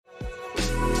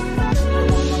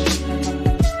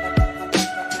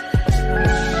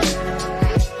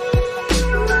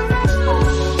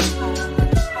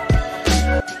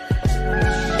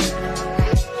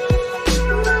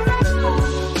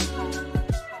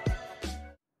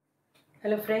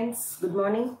Hello friends, good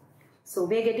morning. So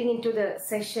we are getting into the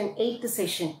eighth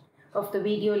session of the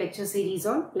video lecture series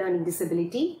on learning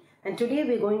disability, and today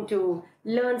we are going to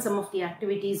learn some of the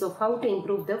activities of how to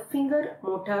improve the finger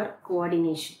motor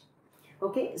coordination.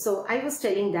 Okay, so I was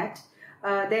telling that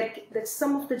that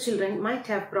some of the children might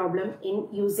have problem in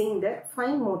using their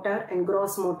fine motor and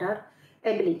gross motor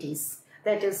abilities,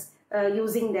 that is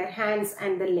using their hands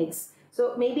and the legs.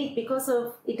 So maybe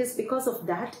it is because of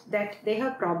that they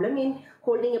have problem in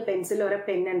holding a pencil or a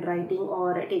pen and writing,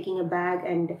 or taking a bag,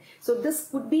 and so this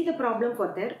could be the problem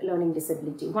for their learning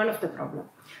disability, one of the problem.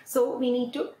 So we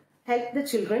need to help the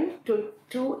children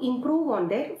to improve on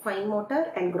their fine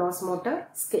motor and gross motor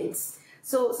skills.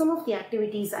 So some of the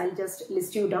activities I'll just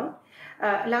list you down.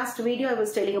 Last video I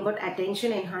was telling about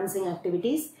attention enhancing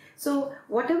activities. So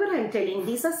whatever I'm telling,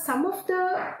 these are some of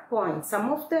the points, some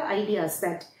of the ideas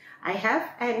that I have,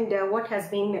 and what has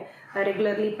been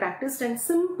regularly practiced, and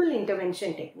simple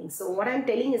intervention techniques. So what I'm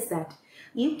telling is that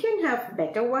you can have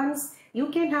better ones, you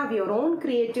can have your own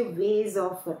creative ways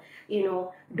of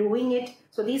doing it.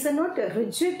 So these are not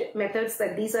rigid methods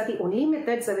that these are the only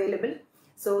methods available.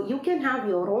 So you can have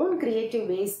your own creative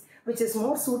ways which is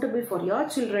more suitable for your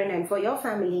children and for your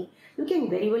family. You can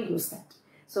very well use that.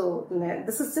 So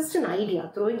this is just an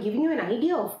idea, giving you an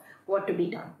idea of what to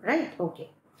be done, right? Okay.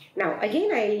 Now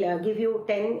again I'll give you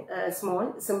 10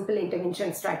 small simple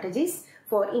intervention strategies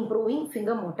for improving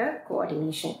finger motor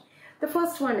coordination. The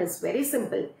first one is very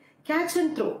simple. Catch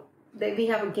and throw. We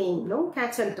have a game, no?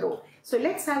 Catch and throw. So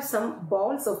let's have some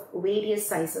balls of various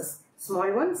sizes.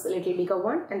 Small ones, a little bigger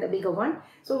one, and the bigger one.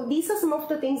 So these are some of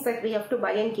the things that we have to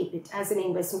buy and keep it as an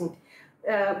investment.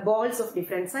 Balls of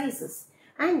different sizes.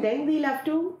 And then we'll have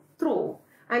to throw.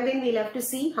 And then we'll have to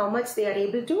see how much they are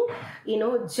able to,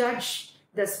 judge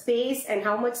the space and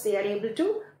how much they are able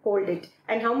to hold it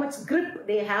and how much grip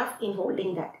they have in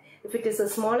holding that. If it is a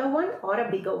smaller one or a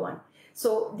bigger one.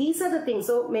 So these are the things.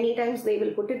 So many times they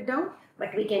will put it down,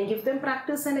 but we can give them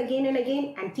practice and again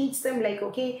and teach them like,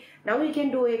 okay, now you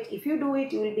can do it. If you do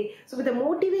it, you will be. So with the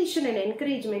motivation and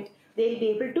encouragement, they will be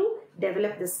able to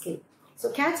develop the skill.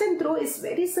 So catch and throw is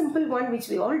very simple one which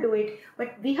we all do it,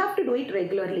 but we have to do it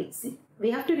regularly. See,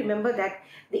 we have to remember that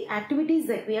the activities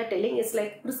that we are telling is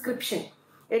like prescription.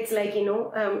 It's like,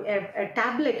 a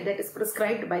tablet that is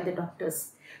prescribed by the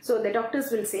doctors. So the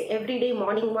doctors will say every day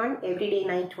morning one, every day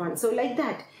night one. So like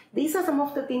that, these are some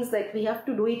of the things that we have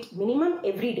to do it minimum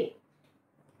every day.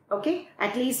 Okay,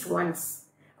 at least once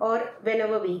or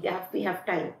whenever we have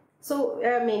time. So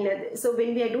so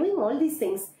when we are doing all these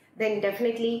things, then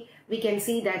definitely we can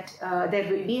see that there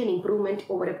will be an improvement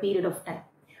over a period of time,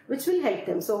 which will help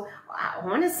them. So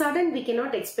on a sudden, we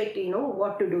cannot expect,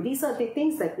 what to do. These are the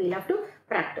things that we'll have to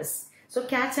practice. So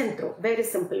catch and throw, very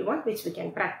simple one, which we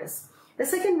can practice. The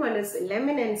second one is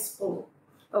lemon and spoon.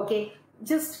 Okay,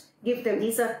 just give them.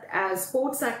 These are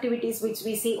sports activities which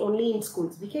we see only in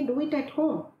schools. We can do it at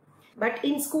home. But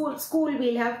in school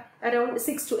we'll have around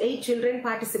 6 to 8 children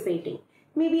participating.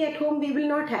 Maybe at home we will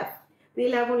not have.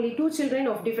 We'll have only 2 children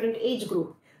of different age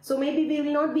group. So maybe we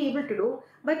will not be able to do,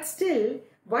 but still,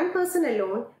 one person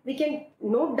alone, we can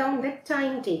note down the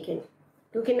time taken.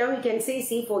 Okay, now we can say,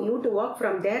 see, for you to walk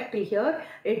from there till here,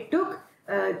 it took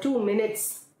 2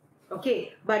 minutes.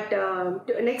 Okay, but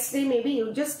next day maybe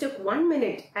you just took 1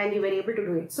 minute and you were able to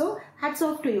do it. So hats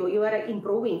off to you, you are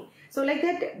improving. So like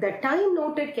that, the time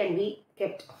noted can be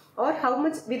kept, or how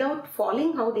much without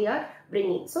falling, how they are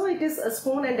bringing. So it is a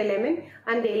spoon and a lemon,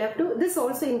 and they'll have to, this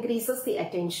also increases the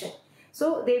attention.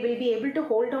 So they will be able to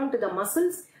hold on to the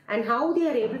muscles and how they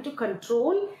are able to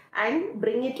control and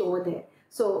bring it over there.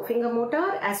 So finger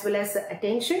motor as well as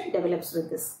attention develops with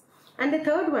this. And the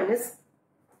third one is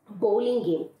bowling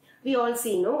game. We all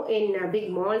see, in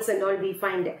big malls and all, we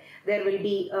find there will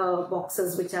be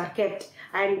boxes which are kept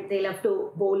and they'll have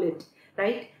to bowl it,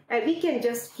 right? And we can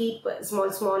just keep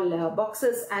small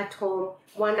boxes at home,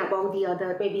 one above the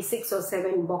other, maybe 6 or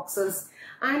 7 boxes.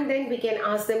 And then we can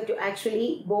ask them to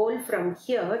actually bowl from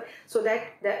here, so that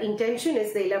the intention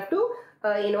is they'll have to,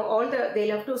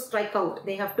 they'll have to strike out.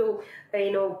 They have to,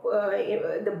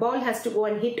 the ball has to go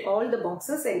and hit all the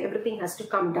boxes and everything has to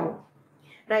come down.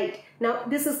 Right. Now,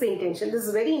 this is the intention. This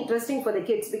is very interesting for the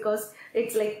kids because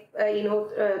it's like,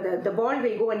 the ball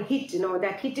will go and hit,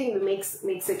 that hitting makes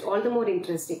it all the more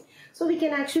interesting. So we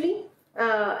can actually,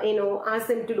 ask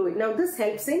them to do it. Now, this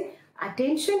helps in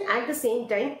attention. At the same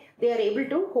time, they are able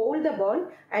to hold the ball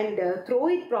and throw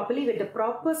it properly with the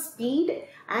proper speed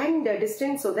and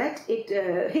distance so that it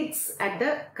hits at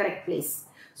the correct place.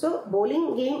 So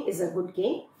bowling game is a good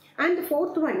game. And the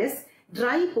fourth one is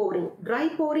dry pouring. Dry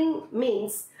pouring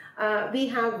means We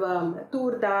have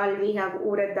tur dal, we have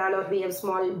urad dal, or we have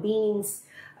small beans,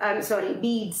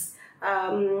 beads,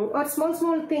 or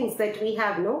small things that we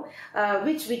have,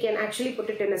 which we can actually put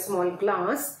it in a small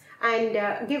glass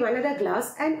and give another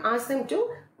glass and ask them to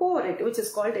pour it, which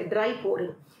is called dry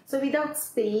pouring. So without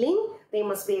spilling, they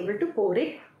must be able to pour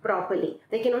it properly.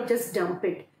 They cannot just dump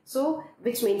it. So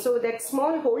which means, so that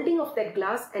small holding of that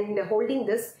glass and holding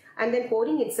this and then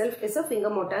pouring itself is a finger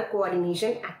motor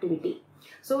coordination activity.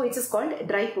 So it is called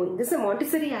dry pouring. This is a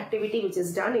Montessori activity which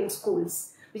is done in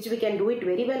schools, which we can do it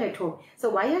very well at home. So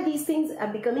why are these things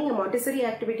becoming a Montessori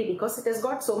activity? Because it has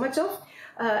got so much of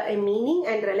a meaning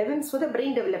and relevance for the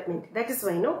brain development. That is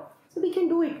why, So we can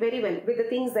do it very well with the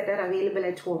things that are available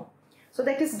at home. So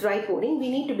that is dry pouring. We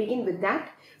need to begin with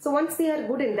that. So once they are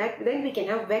good in that, then we can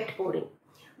have wet pouring.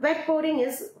 Wet pouring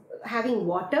is having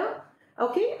water,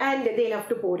 okay, and they'll have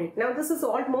to pour it. Now this is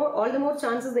all the more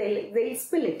chances they'll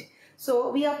spill it.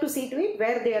 So we have to see to it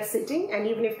where they are sitting, and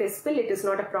even if they spill, it is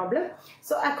not a problem.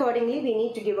 So accordingly, we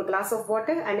need to give a glass of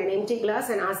water and an empty glass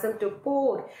and ask them to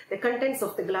pour the contents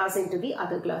of the glass into the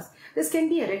other glass. This can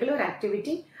be a regular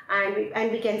activity,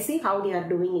 and we can see how they are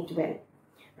doing it well,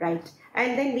 right?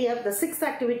 And then we have the sixth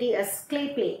activity as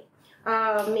clay play,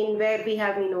 where we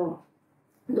have,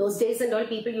 those days and all,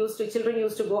 children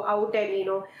used to go out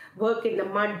and, work in the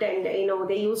mud, and,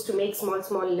 they used to make small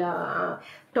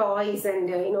toys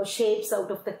and, shapes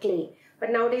out of the clay.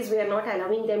 But nowadays we are not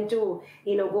allowing them to,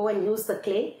 go and use the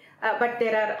clay. But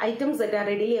there are items that are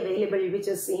readily available, which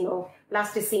is,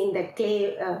 plasticine, that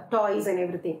clay toys and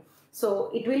everything.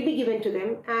 So it will be given to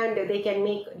them and they can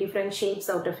make different shapes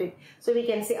out of it. So we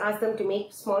can ask them to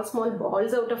make small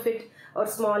balls out of it, or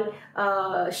small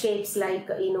shapes like,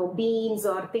 beans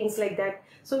or things like that.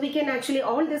 So we can actually,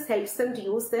 all this helps them to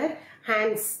use their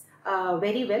hands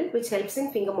very well, which helps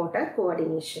in finger motor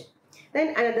coordination.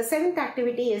 Then the seventh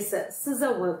activity is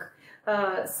scissor work.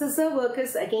 Scissor work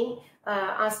is again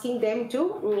asking them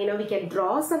to, we can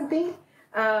draw something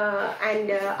and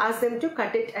ask them to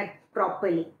cut it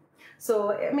properly.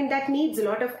 So, that needs a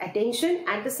lot of attention,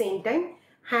 at the same time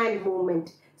hand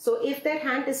movement. So if their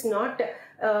hand is not,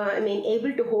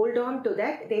 able to hold on to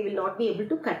that, they will not be able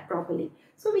to cut properly.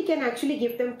 So we can actually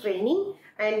give them training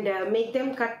and make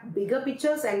them cut bigger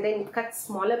pictures and then cut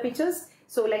smaller pictures.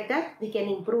 So like that, we can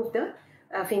improve the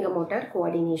finger motor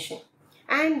coordination.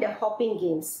 And hopping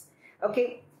games.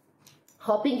 Okay.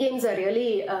 Hopping games are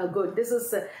really good. This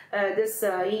is,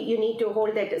 you need to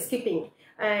hold that skipping.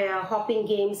 Hopping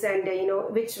games, and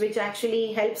which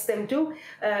actually helps them to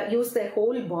use their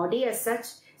whole body as such.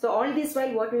 So all this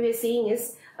while what we were seeing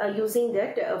is using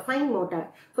that fine motor.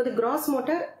 For the gross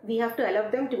motor, we have to allow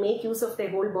them to make use of their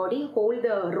whole body, hold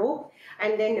the rope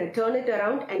and then turn it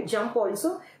around and jump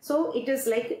also. So it is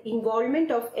like involvement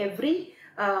of every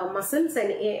muscles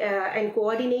and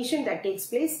coordination that takes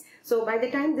place. So by the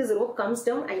time this rope comes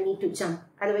down, I need to jump,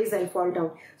 otherwise I'll fall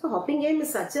down. So hopping game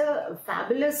is such a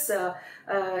fabulous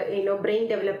brain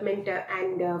development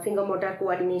and finger motor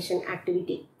coordination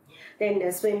activity.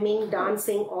 Then swimming,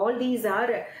 dancing, all these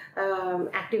are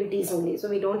activities only. So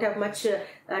we don't have much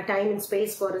time and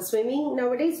space for swimming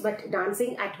nowadays, but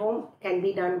dancing at home can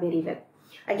be done very well.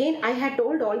 Again, I had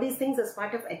told all these things as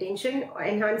part of attention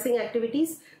enhancing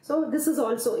activities. So this is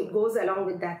also, it goes along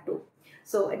with that too.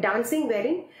 So dancing,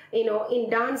 wherein, in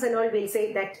dance and all, we'll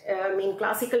say that,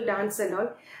 classical dance and all,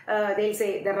 they'll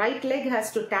say the right leg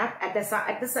has to tap at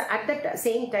the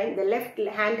same time, the left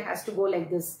hand has to go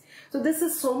like this. So this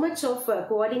is so much of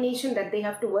coordination that they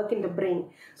have to work in the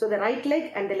brain. So the right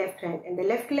leg and the left hand, and the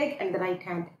left leg and the right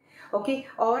hand. Okay,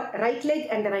 or right leg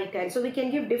and the right hand. So we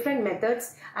can give different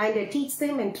methods and teach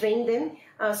them and train them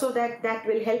so that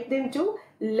will help them to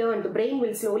learn. The brain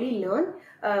will slowly learn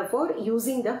for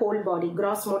using the whole body,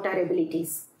 gross motor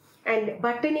abilities. And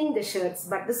buttoning the shirts,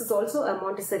 but this is also a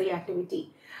Montessori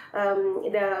activity.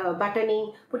 The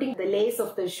buttoning, putting the lace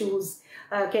of the shoes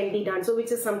can be done. So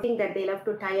which is something that they'll have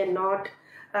to tie a knot,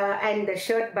 and the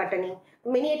shirt buttoning.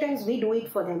 Many times we do it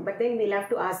for them, but then we'll have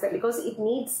to ask them, because it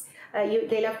needs,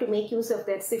 they'll have to make use of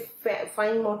that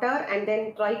fine motor and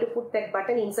then try to put that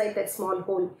button inside that small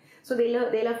hole. So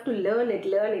they'll have to learn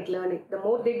it. The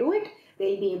more they do it,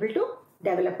 they'll be able to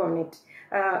develop on it.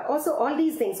 Also all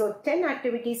these things, so 10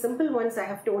 activities, simple ones I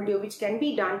have told you, which can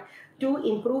be done to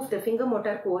improve the finger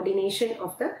motor coordination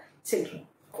of the children.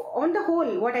 On the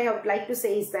whole, what I would like to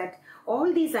say is that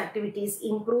all these activities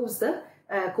improves the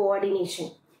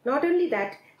coordination. Not only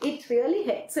that, it really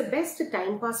it's a best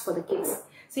time pass for the kids.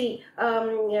 See,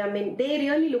 they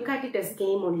really look at it as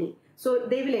game only. So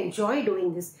they will enjoy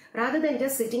doing this rather than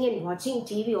just sitting and watching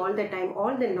TV all the time,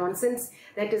 all the nonsense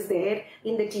that is there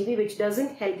in the TV which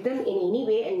doesn't help them in any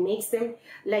way and makes them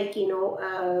like,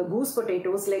 goose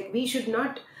potatoes. Like, we should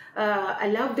not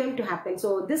allow them to happen.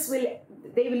 So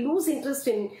they will lose interest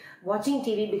in watching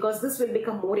TV because this will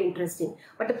become more interesting.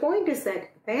 But the point is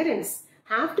that parents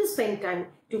have to spend time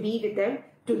to be with them,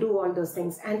 to do all those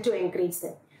things and to encourage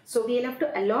them. So we'll have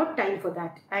to allot time for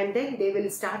that, and then they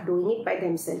will start doing it by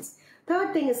themselves.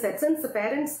 Third thing is that since the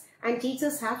parents and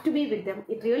teachers have to be with them,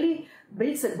 it really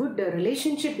builds a good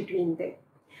relationship between them.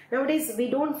 Nowadays, we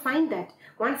don't find that.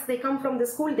 Once they come from the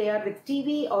school, they are with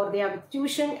TV or they are with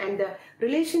tuition, and the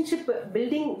relationship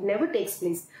building never takes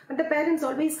place. But the parents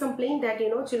always complain that,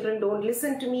 children don't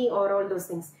listen to me or all those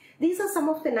things. These are some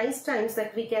of the nice times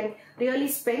that we can really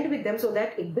spend with them so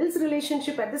that it builds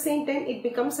relationship. At the same time, it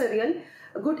becomes a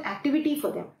good activity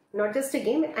for them. Not just a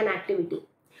game, an activity.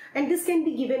 And this can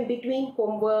be given between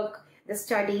homework, the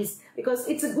studies, because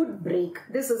it's a good break.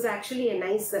 This is actually a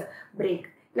nice break.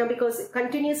 Now, because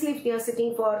continuously if they are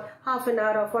sitting for half an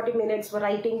hour or 40 minutes for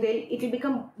writing, it will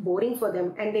become boring for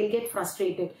them and they'll get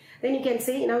frustrated. Then you can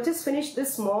say, now just finish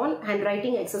this small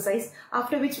handwriting exercise,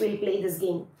 after which we'll play this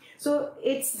game. So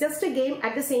it's just a game.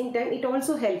 At the same time, it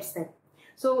also helps them.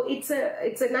 So it's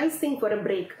a nice thing for a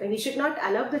break. And we should not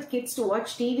allow the kids to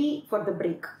watch TV for the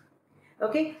break.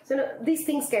 Okay, so now, these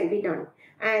things can be done.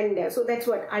 And so that's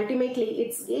what ultimately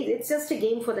it's just a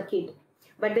game for the kid.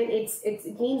 But then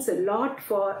it means a lot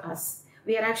for us.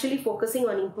 We are actually focusing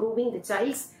on improving the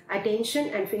child's attention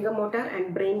and finger motor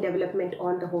and brain development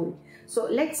on the whole. So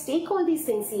let's take all these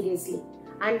things seriously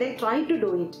and then try to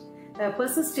do it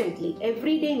persistently.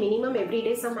 Every day, minimum every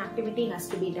day, some activity has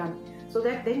to be done. So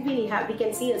that then we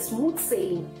can see a smooth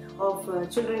sailing of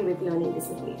children with learning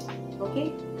disability.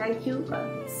 Okay, thank you.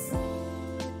 God bless.